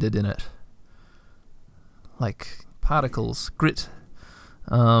suspended in it. Like particles, grit.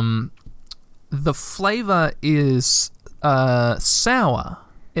 The flavor is sour.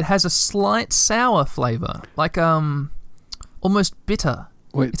 It has a slight sour flavor, like almost bitter.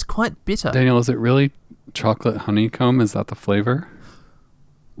 Wait, it's quite bitter. Daniel, is it really chocolate honeycomb? Is that the flavor?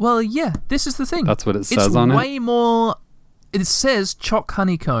 Well, yeah, this is the thing. That's what it says on it? It's way more... It says choc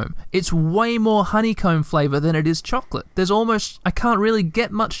honeycomb. It's way more honeycomb flavor than it is chocolate. There's almost... I can't really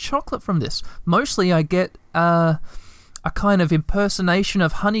get much chocolate from this. Mostly I get a kind of impersonation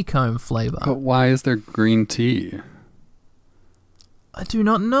of honeycomb flavor. But why is there green tea? I do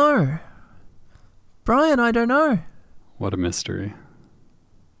not know. Brian, I don't know. What a mystery.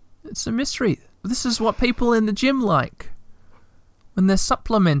 It's a mystery. This is what people in the gym like when they're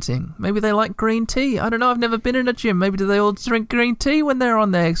supplementing. Maybe they like green tea. I don't know. I've never been in a gym. Maybe do they all drink green tea when they're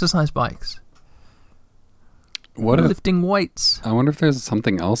on their exercise bikes? Lifting weights. I wonder if there's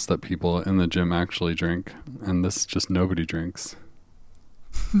something else that people in the gym actually drink, and this just nobody drinks.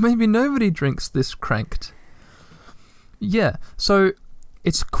 Maybe nobody drinks this cranked. Yeah, so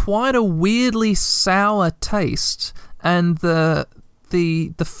it's quite a weirdly sour taste, and the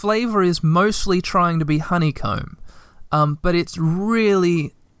flavor is mostly trying to be honeycomb, but it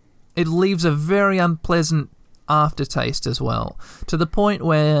leaves a very unpleasant aftertaste as well, to the point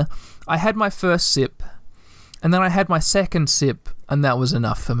where I had my first sip, and then I had my second sip, and that was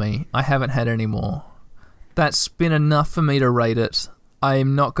enough for me. I haven't had any more. That's been enough for me to rate it.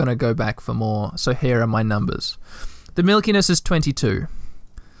 I'm not going to go back for more, so here are my numbers. The milkiness is 22.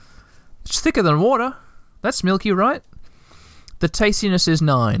 It's thicker than water. That's milky, right? The tastiness is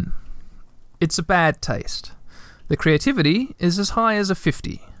 9. It's a bad taste. The creativity is as high as a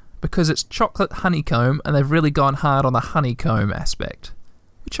 50, because it's chocolate honeycomb, and they've really gone hard on the honeycomb aspect,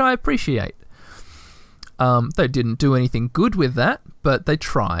 which I appreciate. They didn't do anything good with that, but they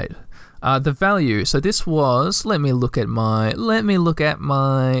tried. The value. So this was. Let me look at my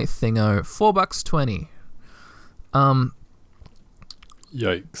thingo. $4.20.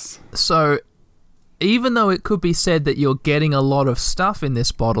 Yikes. So, even though it could be said that you're getting a lot of stuff in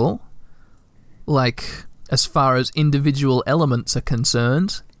this bottle, like as far as individual elements are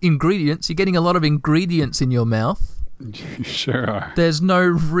concerned, ingredients, you're getting a lot of ingredients in your mouth. You sure are. There's no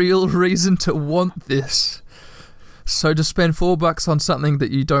real reason to want this. So to spend $4 on something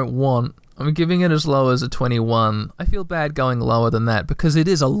that you don't want, I'm giving it as low as a 21. I feel bad going lower than that because it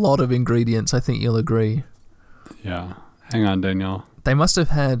is a lot of ingredients, I think you'll agree. Yeah. Hang on, Danielle. They must have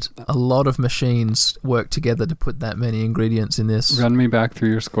had a lot of machines work together to put that many ingredients in this. Run me back through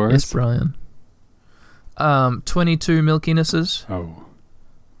your scores. Yes, Brian. 22 milkinesses. Oh.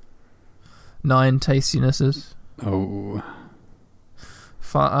 9 tastinesses. Oh.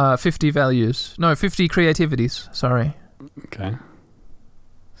 50 values. No, 50 creativities. Sorry. Okay.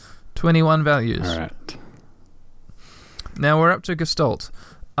 21 values. All right. Now we're up to Gestalt.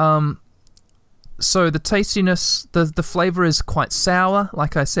 So the tastiness, the flavor is quite sour,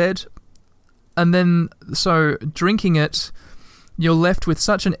 like I said. And then, so drinking it, you're left with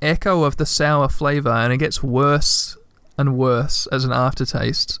such an echo of the sour flavor, and it gets worse and worse as an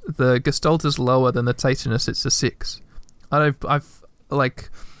aftertaste. The Gestalt is lower than the tastiness. It's a 6. The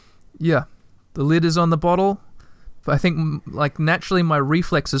lid is on the bottle. But I think, like, naturally my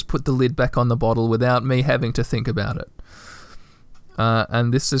reflexes put the lid back on the bottle without me having to think about it.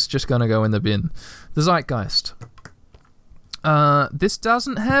 And this is just going to go in the bin. The Zeitgeist. This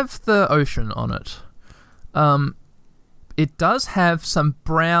doesn't have the ocean on it. It does have some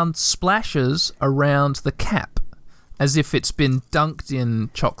brown splashes around the cap, as if it's been dunked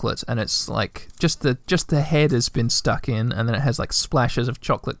in chocolate, and it's like just the head has been stuck in, and then it has like splashes of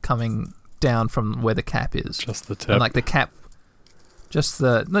chocolate coming down from where the cap is. Just the tip. And like the cap,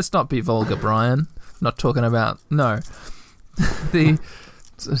 let's not be vulgar, Brian. I'm not talking about, no.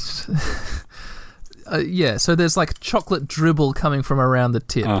 Yeah, so there's like chocolate dribble coming from around the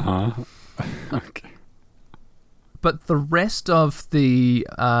tip. Okay. But the rest of the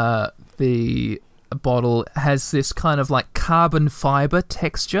bottle has this kind of like carbon fiber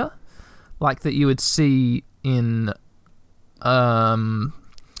texture, like that you would see in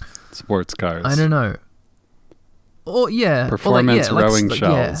sports cars. I don't know. Or yeah, performance or like, rowing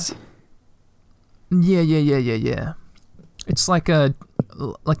shells. Yeah. It's like an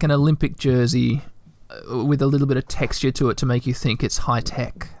Olympic jersey with a little bit of texture to it to make you think it's high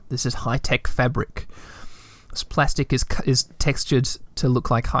tech. This is high tech fabric. This plastic is textured to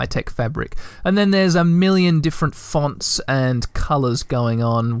look like high tech fabric. And then there's a million different fonts and colors going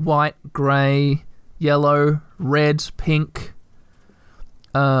on: white, grey, yellow, red, pink.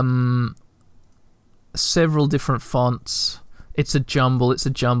 Several different fonts. It's a jumble.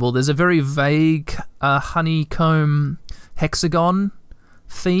 There's a very vague honeycomb hexagon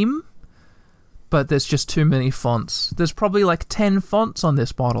theme, but there's just too many fonts. There's probably like 10 fonts on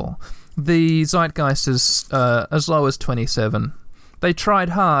this bottle. The Zeitgeist is as low as 27. They tried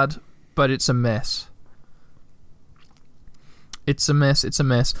hard, but it's a mess. It's a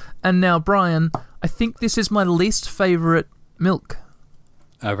mess. And now, Brian, I think this is my least favourite milk.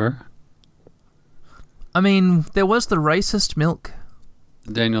 Ever? I mean, there was the racist milk.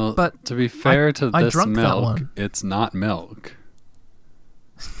 Daniel, but to be fair to this drunk that milk, one. It's not milk.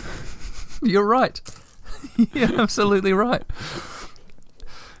 You're right. You're absolutely right.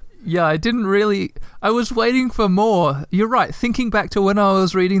 Yeah, I was waiting for more. You're right. Thinking back to when I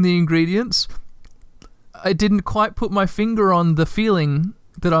was reading the ingredients, I didn't quite put my finger on the feeling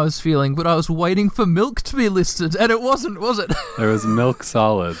that I was feeling, but I was waiting for milk to be listed, and it wasn't, was it? There was milk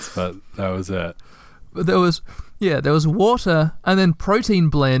solids, but that was it. But there was water, and then protein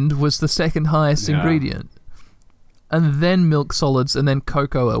blend was the second highest ingredient. And then milk solids, and then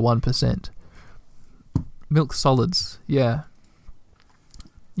cocoa at 1%. Milk solids, yeah.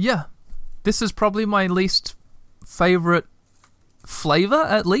 Yeah. This is probably my least favorite flavor,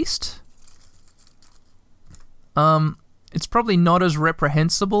 at least. It's probably not as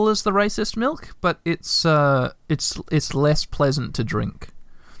reprehensible as the racist milk, but it's less pleasant to drink.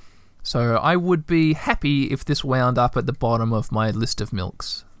 So I would be happy if this wound up at the bottom of my list of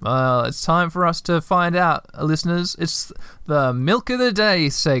milks. It's time for us to find out, listeners. It's the Milk of the Day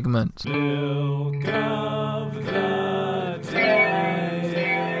segment. Milk of the Day.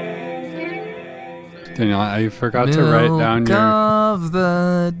 Daniel, I forgot to write down your... Milk of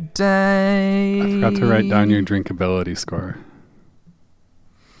the Day. I forgot to write down your drinkability score.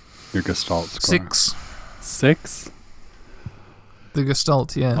 Your Gestalt score. 6. 6? The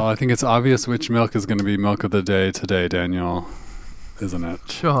Gestalt, yeah. Oh, I think it's obvious which milk is going to be Milk of the Day today, Daniel. Isn't it?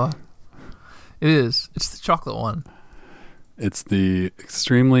 Sure. It is. It's the chocolate one. It's the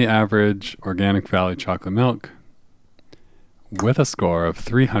extremely average Organic Valley chocolate milk with a score of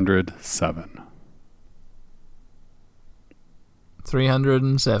 307.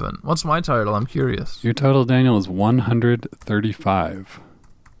 307. What's my total? I'm curious. Your total, Daniel, is 135.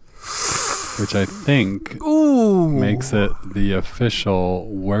 Which I think makes it the official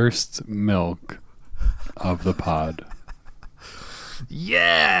worst milk of the pod.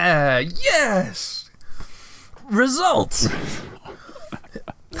 Yeah! Yes! Results!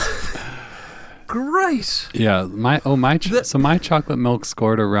 Great! Yeah, so my chocolate milk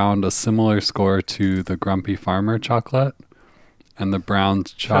scored around a similar score to the Grumpy Farmer chocolate and the Brown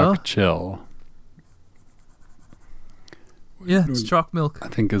Choc Chill. Yeah, it's choc milk. I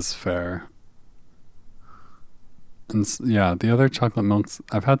think is fair. And yeah, the other chocolate milks,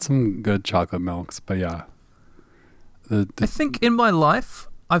 I've had some good chocolate milks, but yeah. I think in my life,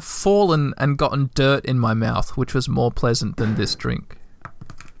 I've fallen and gotten dirt in my mouth, which was more pleasant than this drink.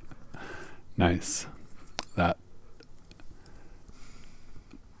 Nice. That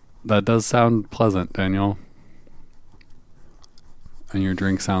does sound pleasant, Daniel. And your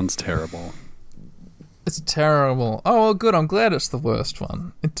drink sounds terrible. It's terrible. Oh, well, good. I'm glad it's the worst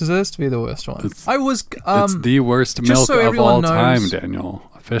one. It deserves to be the worst one. It's the worst milk so of all knows, time, Daniel.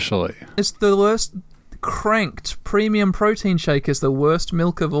 Officially. It's the worst. Cranked premium protein shake is the worst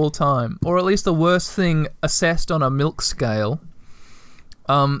milk of all time, or at least the worst thing assessed on a milk scale.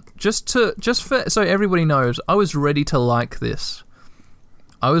 So everybody knows, I was ready to like this.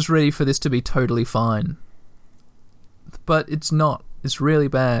 I was ready for this to be totally fine. But it's not. It's really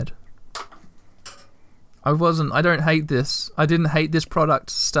bad. I don't hate this. I didn't hate this product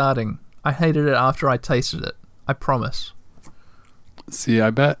starting. I hated it after I tasted it. I promise. See, I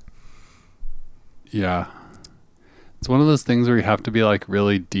bet. Yeah. It's one of those things where you have to be like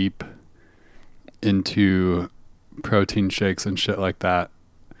really deep into protein shakes and shit like that,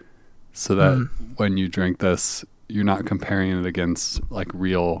 so that when you drink this, you're not comparing it against like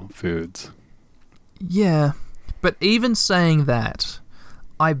real foods. Yeah. But even saying that,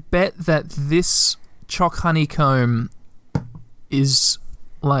 I bet that this Choc Honeycomb is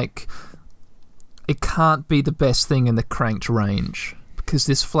like, it can't be the best thing in the Cranked range, because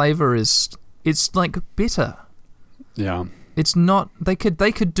this flavor it's like bitter. Yeah. It's not.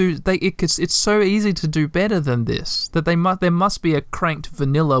 It's so easy to do better than this. That there must be a Cranked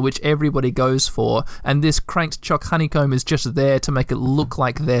vanilla which everybody goes for, and this Cranked Choc Honeycomb is just there to make it look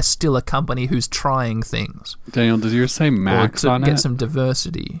like they're still a company who's trying things. Daniel, does yours say Max on it? To get some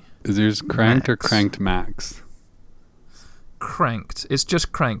diversity. Is yours Cranked Max. or Cranked Max? Cranked. It's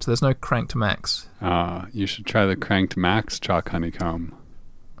just Cranked. There's no Cranked Max. You should try the Cranked Max Choc Honeycomb.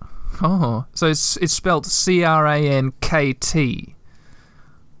 Oh, so it's spelled CRANKT.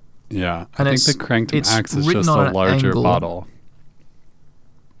 Yeah, And I think the Cranked Max is just a larger bottle.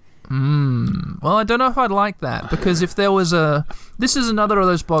 Well, I don't know if I'd like that, because if there was this is another of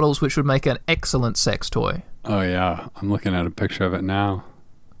those bottles which would make an excellent sex toy. Oh yeah, I'm looking at a picture of it now.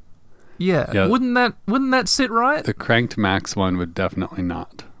 Yeah. Wouldn't that sit right? The Cranked Max one would definitely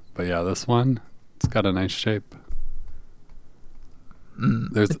not. But yeah, this one, it's got a nice shape.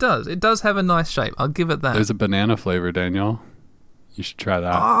 It does. It does have a nice shape. I'll give it that. There's a banana flavor, Daniel. You should try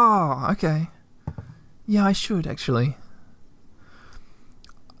that. Oh, okay. Yeah, I should actually.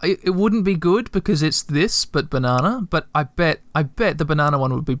 It wouldn't be good because it's this, but banana. But I bet the banana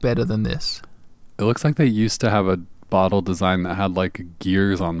one would be better than this. It looks like they used to have a bottle design that had like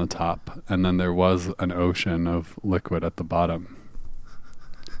gears on the top, and then there was an ocean of liquid at the bottom.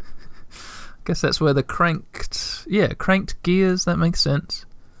 Guess that's where the cranked gears, that makes sense.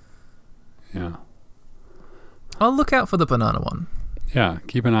 Yeah. I'll look out for the banana one. Yeah,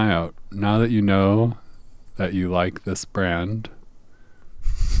 keep an eye out. Now that you know that you like this brand.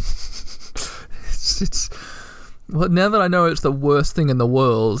 Well, now that I know it's the worst thing in the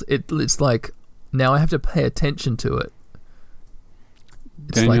world, it's like, now I have to pay attention to it.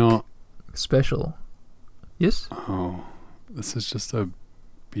 It's Daniel, like special. Yes? Oh, this is just a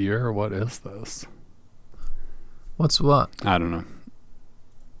beer? What is this? What's what? I don't know.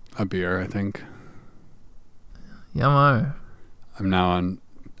 A beer, I think. Yummo. I'm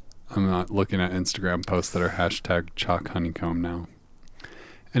not looking at Instagram posts that are hashtag Choc Honeycomb now.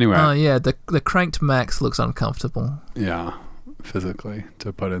 Anyway. Oh yeah, the Cranked Max looks uncomfortable. Yeah, physically,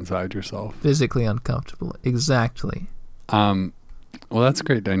 to put inside yourself. Physically uncomfortable, exactly. Well, that's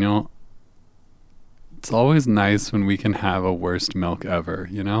great, Daniel. It's always nice when we can have a worst milk ever,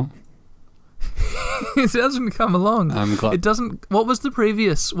 you know? It doesn't come along. I'm glad. It doesn't. What was the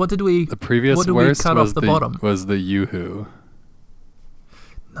previous? What did we? The previous what did worst we cut off the bottom? Was the Yoo-Hoo.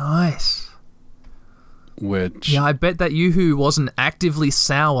 Nice. Which? Yeah, I bet that Yoo-Hoo wasn't actively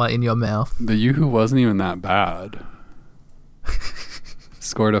sour in your mouth. The Yoo-Hoo wasn't even that bad.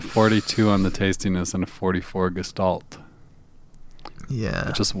 Scored a 42 on the tastiness and a 44 Gestalt. Yeah.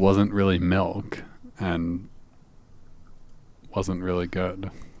 It just wasn't really milk and wasn't really good.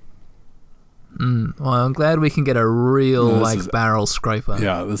 Well, I'm glad we can get a real barrel scraper.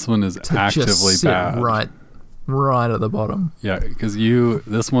 Yeah, this one is actively just sit bad. Right at the bottom. Yeah, because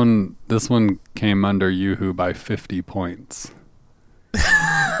this one came under Yoo-Hoo by 50 points.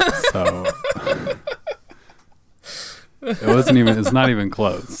 So it's not even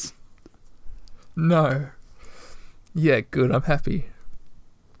close. No. Yeah, good. I'm happy.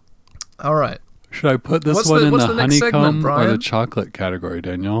 All right. Should I put this one in the honeycomb or the chocolate category,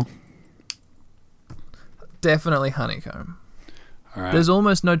 Daniel? Definitely honeycomb. All right. There's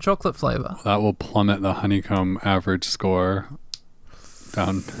almost no chocolate flavor. That will plummet the honeycomb average score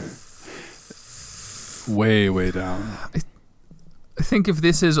down way, way down. I think if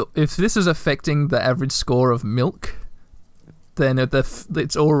this is affecting the average score of milk, then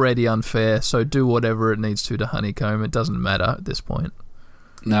it's already unfair. So do whatever it needs to honeycomb. It doesn't matter at this point.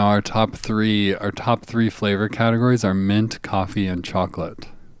 Now our top three flavor categories are mint, coffee, and chocolate.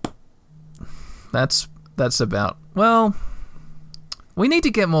 That's about, well, we need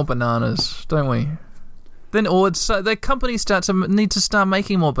to get more bananas, don't we? Then, or so the companies need to start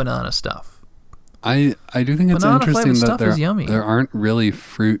making more banana stuff. I do think it's Banana interesting that stuff is yummy. there aren't really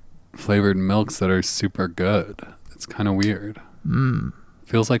fruit flavored milks that are super good. It's kind of weird.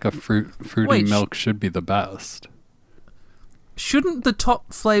 Feels like a fruity milk should be the best. Shouldn't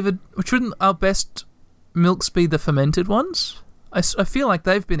our best milks be the fermented ones? I feel like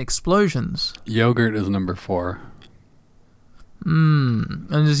they've been explosions. Yogurt is number 4. And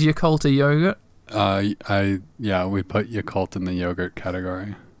is Yakult a yogurt? We put Yakult in the yogurt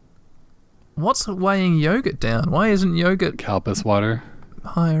category. What's weighing yogurt down? Why isn't yogurt Calpis water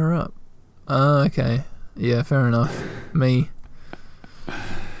higher up? Okay. Yeah, fair enough. Me.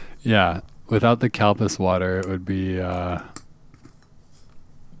 Yeah, without the Calpis water, it would be up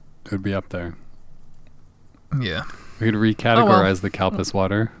there. Yeah. We could recategorize the Calpis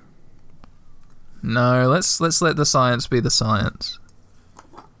water. No, let's let the science be the science.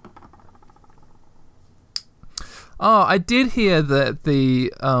 Oh, I did hear the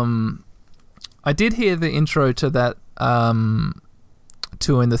intro to that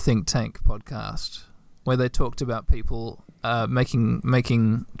Two in the Think Tank podcast where they talked about people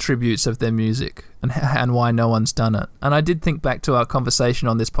making tributes of their music and why no one's done it. And I did think back to our conversation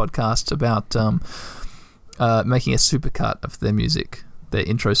on this podcast about making a supercut of their music, their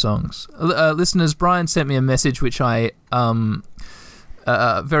intro songs. Listeners, Brian sent me a message which I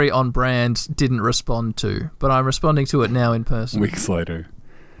very on brand didn't respond to, but I'm responding to it now in person. Weeks later,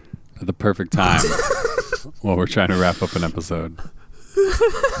 at the perfect time, while we're trying to wrap up an episode.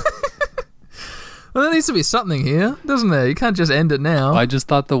 Well, there needs to be something here, doesn't there? You can't just end it now. I just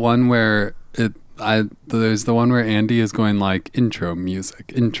thought the one where there's the one where Andy is going like intro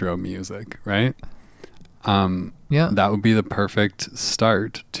music, right? Yeah. That would be the perfect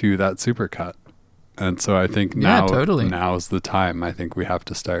start to that supercut. And so I think now's the time. I think we have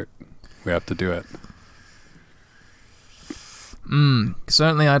to start. We have to do it.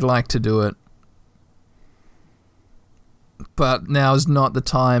 Certainly I'd like to do it. But now's not the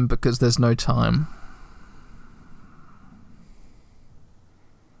time because there's no time.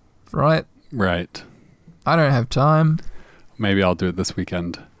 Right? Right. I don't have time. Maybe I'll do it this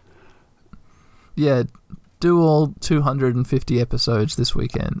weekend. Yeah, do all 250 episodes this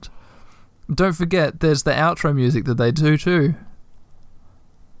weekend. Don't forget, there's the outro music that they do too.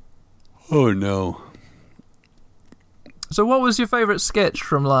 Oh no. So what was your favourite sketch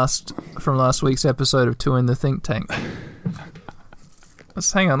from last week's episode of Two in the Think Tank?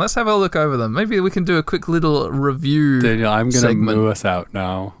 Let's have a look over them. Maybe we can do a quick little review. Daniel, I'm going to move us out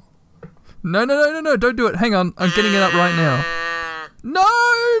now. No, don't do it. Hang on, I'm getting it up right now. No.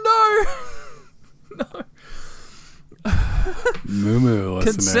 Moo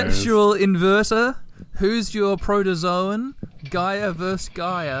listeners. Conceptual inverter. Who's your protozoan? Gaia versus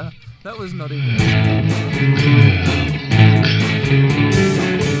Gaia. That was not even...